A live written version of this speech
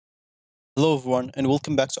Hello everyone and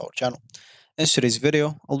welcome back to our channel. In today's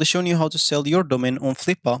video, I'll be showing you how to sell your domain on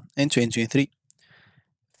Flippa in 2023.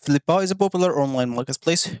 Flippa is a popular online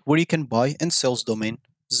marketplace where you can buy and sell domains,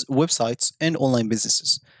 websites, and online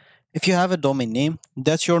businesses. If you have a domain name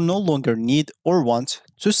that you no longer need or want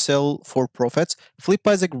to sell for profit,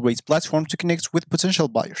 Flippa is a great platform to connect with potential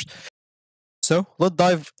buyers. So let's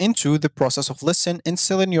dive into the process of listing and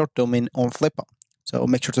selling your domain on Flippa. So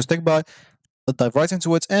make sure to stick by. Let's dive right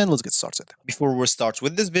into it and let's get started. Before we start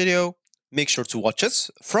with this video, make sure to watch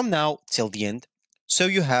it from now till the end so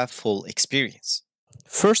you have full experience.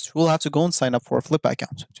 First, we'll have to go and sign up for a Flippa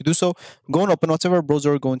account. To do so, go and open whatever browser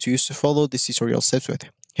you're going to use to follow this tutorial steps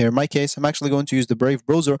with. Here in my case, I'm actually going to use the Brave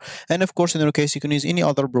browser, and of course in your case you can use any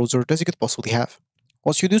other browser that you could possibly have.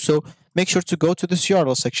 Once you do so, make sure to go to this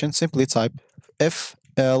URL section, simply type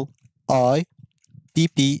flippa.com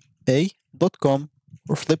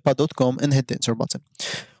or flippa.com and hit the enter button.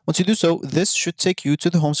 Once you do so, this should take you to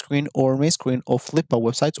the home screen or main screen of Flippa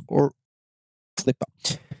website or Flippa.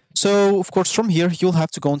 So, of course, from here, you'll have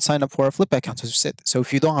to go and sign up for a Flippa account, as you said. So,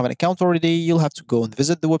 if you don't have an account already, you'll have to go and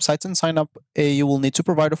visit the website and sign up. You will need to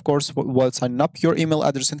provide, of course, while signing up, your email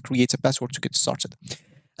address and create a password to get started.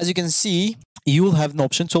 As you can see, you will have an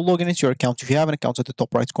option to log in into your account if you have an account at the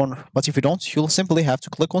top right corner. But if you don't, you'll simply have to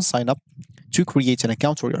click on sign up to create an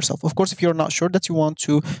account for yourself. Of course, if you're not sure that you want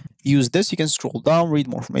to use this, you can scroll down, read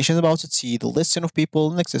more information about it, see the listing of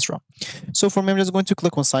people, and etc. So for me, I'm just going to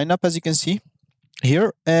click on sign up, as you can see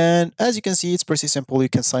here. And as you can see, it's pretty simple. You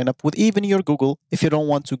can sign up with even your Google if you don't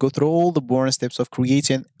want to go through all the boring steps of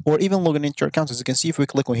creating or even logging into your account. As you can see, if we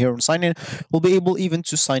click on here and sign in, we'll be able even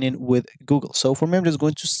to sign in with Google. So for me, I'm just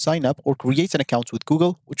going to sign up or create an account with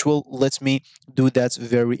Google, which will let me do that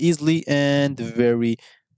very easily and very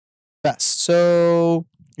fast. So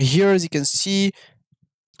here, as you can see,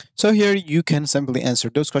 here you can simply answer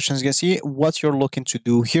those questions. You can see what you're looking to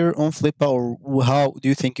do here on Flippa, or how do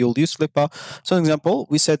you think you'll use Flippa. So, an example,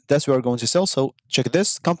 we said that we are going to sell. So check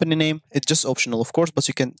this company name. It's just optional, of course, but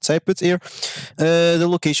you can type it here. The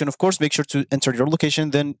location, of course, make sure to enter your location.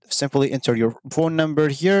 Then simply enter your phone number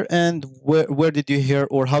here, and where did you hear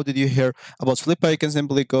or how did you hear about Flippa? You can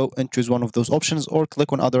simply go and choose one of those options, or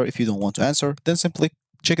click on other if you don't want to answer. Then simply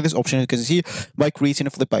check this option. You can see by creating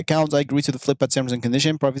a Flippa account, I agree to the Flippa terms and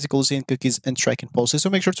conditions, privacy policy, and cookies and tracking policy.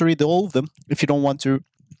 So make sure to read all of them if you don't want to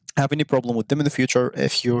have any problem with them in the future,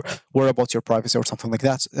 if you're worried about your privacy or something like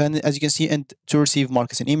that. And as you can see, and to receive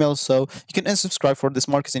marketing emails, so you can unsubscribe for this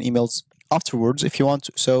marketing emails afterwards if you want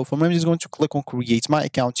to. So for me, I'm just going to click on create my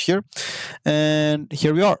account here, and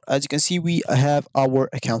here we are. As you can see, we have our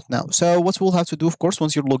account now. So what we'll have to do, of course,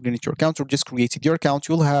 once you're logged in into your account or just created your account,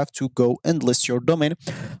 you'll have to go and list your domain.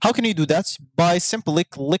 How can you do that? By simply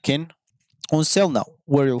clicking on sell now,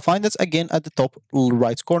 where you'll find it again at the top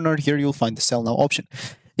right corner. Here you'll find the sell now option.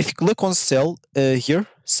 If you click on sell here,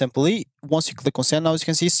 simply once you click on sell now, as you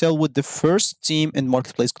can see, sell with the first team in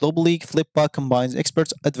marketplace globally. Flippa combines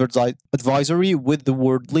expert advisory with the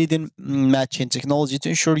world leading matching technology to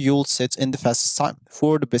ensure you'll sit in the fastest time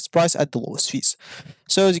for the best price at the lowest fees.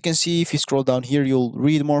 So as you can see, if you scroll down here, you'll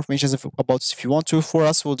read more information about this if you want to. For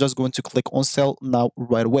us, we'll just going to click on sell now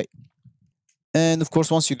right away. And of course,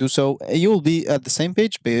 once you do so, you will be at the same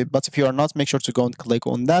page. But if you are not, make sure to go and click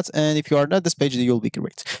on that. And if you are at this page, then you'll be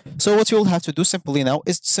great. So what you'll have to do simply now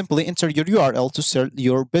is simply enter your URL to start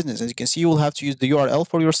your business. As you can see, you will have to use the URL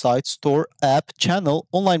for your site, store, app, channel,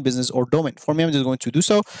 online business, or domain. For me, I'm just going to do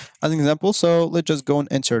so as an example. So let's just go and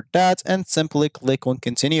enter that and simply click on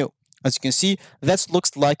continue. As you can see, that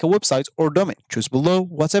looks like a website or domain. Choose below,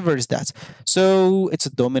 whatever is that. So it's a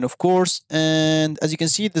domain, of course. And as you can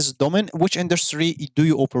see, this domain, which industry do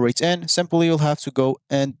you operate in? Simply, you'll have to go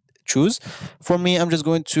and choose. For me, I'm just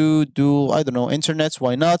going to do, I don't know, internet,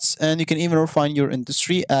 why not? And you can even refine your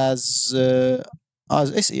industry as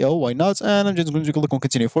SEO, why not? And I'm just going to click on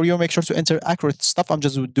continue. For you, make sure to enter accurate stuff. I'm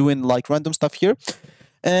just doing like random stuff here.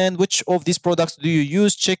 And which of these products do you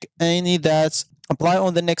use? Check any that apply.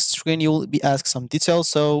 On the next screen, you will be asked some details.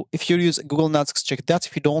 So if you use Google Analytics, check that.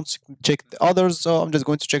 If you don't, check the others. So I'm just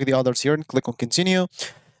going to check the others here and click on continue.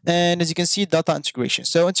 And as you can see, data integration.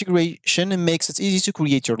 So integration makes it easy to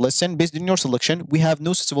create your lesson based on your selection. We have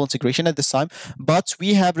no suitable integration at this time, but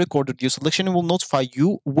we have recorded your selection and will notify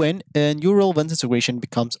you when a new relevant integration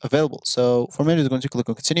becomes available. So for me, I'm just going to click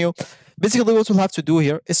on continue. Basically, what we'll have to do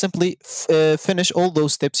here is simply finish all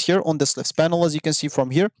those steps here on this left panel, as you can see from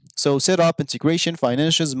here. So set up, integration,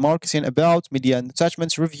 financials, marketing, about, media and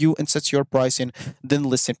attachments, review, and set your pricing, then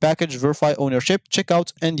listing package, verify ownership,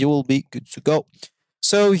 checkout, and you will be good to go.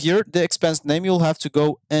 So here, the expense name, you'll have to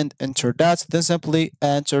go and enter that. Then simply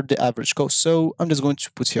enter the average cost. So I'm just going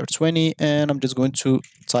to put here 20, and I'm just going to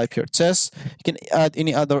type here test. You can add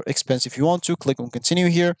any other expense if you want to. Click on continue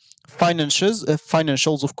here.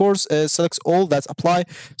 Financials, of course, selects all that apply.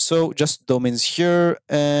 So just domains here,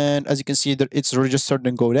 and as you can see, that it's registered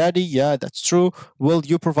in GoDaddy. Yeah, that's true. Will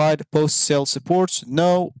you provide post-sale support?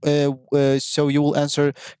 No. So you will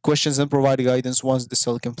answer questions and provide guidance once the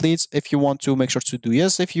sale completes. If you want to, make sure to do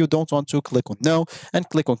yes. If you don't want to, click on no and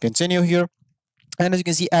click on continue here. And as you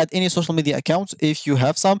can see, add any social media accounts if you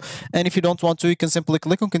have some. And if you don't want to, you can simply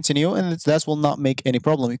click on continue, and that will not make any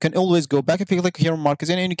problem. You can always go back if you click here on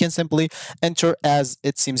marketing, and you can simply enter as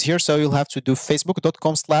it seems here. So you'll have to do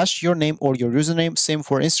facebook.com/ your name or your username. Same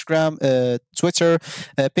for Instagram, Twitter,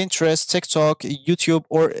 Pinterest, TikTok, YouTube,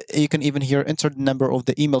 or you can even here enter the number of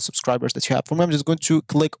the email subscribers that you have. For me, I'm just going to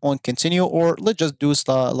click on continue, or let's just do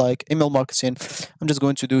like email marketing. I'm just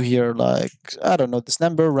going to do here like, I don't know, this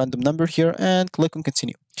number, random number here, and click on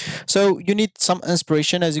continue. So you need some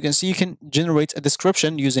inspiration. As you can see, you can generate a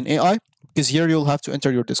description using AI, because here you'll have to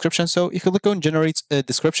enter your description. So if you click on generate a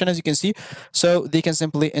description, as you can see, so they can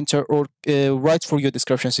simply enter or write for your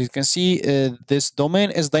description. So you can see this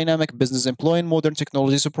domain is dynamic business employing modern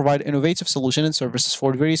technologies to provide innovative solutions and services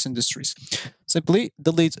for various industries. Simply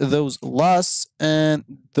delete those last and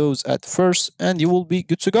those at first, and you will be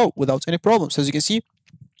good to go without any problems. As you can see,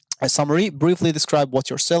 a summary, briefly describe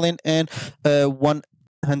what you're selling, and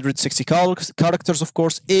 160 characters, of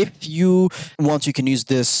course. If you want, you can use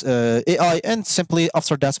this AI, and simply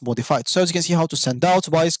after that modify it. So as you can see, how to send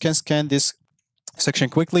out. Buyers can scan this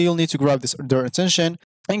section quickly. You'll need to grab their attention.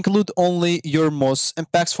 Include only your most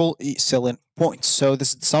impactful selling points. So this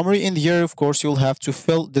is the summary. In here, of course, you'll have to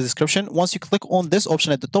fill the description. Once you click on this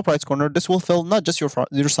option at the top right corner, this will fill not just your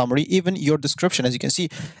summary, even your description. As you can see,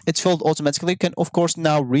 it's filled automatically. You can, of course,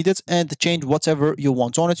 now read it and change whatever you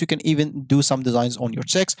want on it. You can even do some designs on your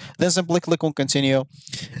text. Then simply click on continue.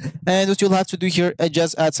 And what you'll have to do here is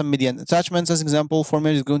just add some media and attachments. As example, for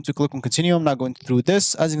me, I'm going to click on continue. I'm not going through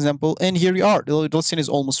this as example. And here you are. The listing is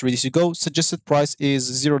almost ready to go. Suggested price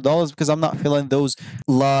is $0 because I'm not filling those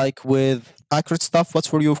like with accurate stuff. What's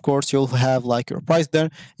for you, of course, you'll have like your price there.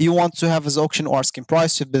 You want to have as auction or asking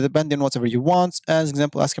price, depending on whatever you want. As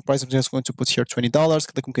example, asking price, I'm just going to put here $20.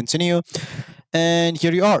 Click on continue, and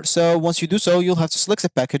here you are. So once you do so, you'll have to select a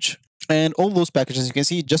package. And all those packages, you can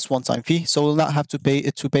see, just one-time fee, so you'll not have to pay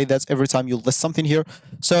that every time you list something here.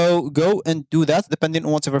 So go and do that depending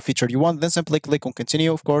on whatever feature you want. Then simply click on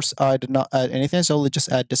continue. Of course, I did not add anything, so let's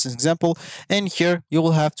just add this as an example. And here you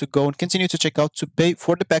will have to go and continue to check out to pay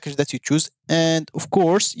for the package that you choose. And of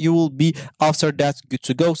course, you will be after that good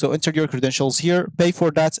to go. So enter your credentials here, pay for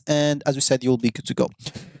that, and as we said, you'll be good to go.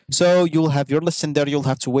 So you'll have your listing there. You'll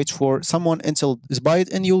have to wait for someone until it's buy it,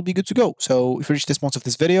 and you'll be good to go. So if you reached this point of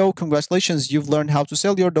this video, congratulations, you've learned how to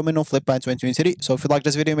sell your domain on Flippa in 2023. So if you like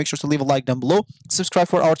this video, make sure to leave a like down below, subscribe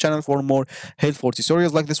for our channel for more helpful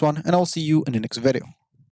tutorials like this one, and I'll see you in the next video.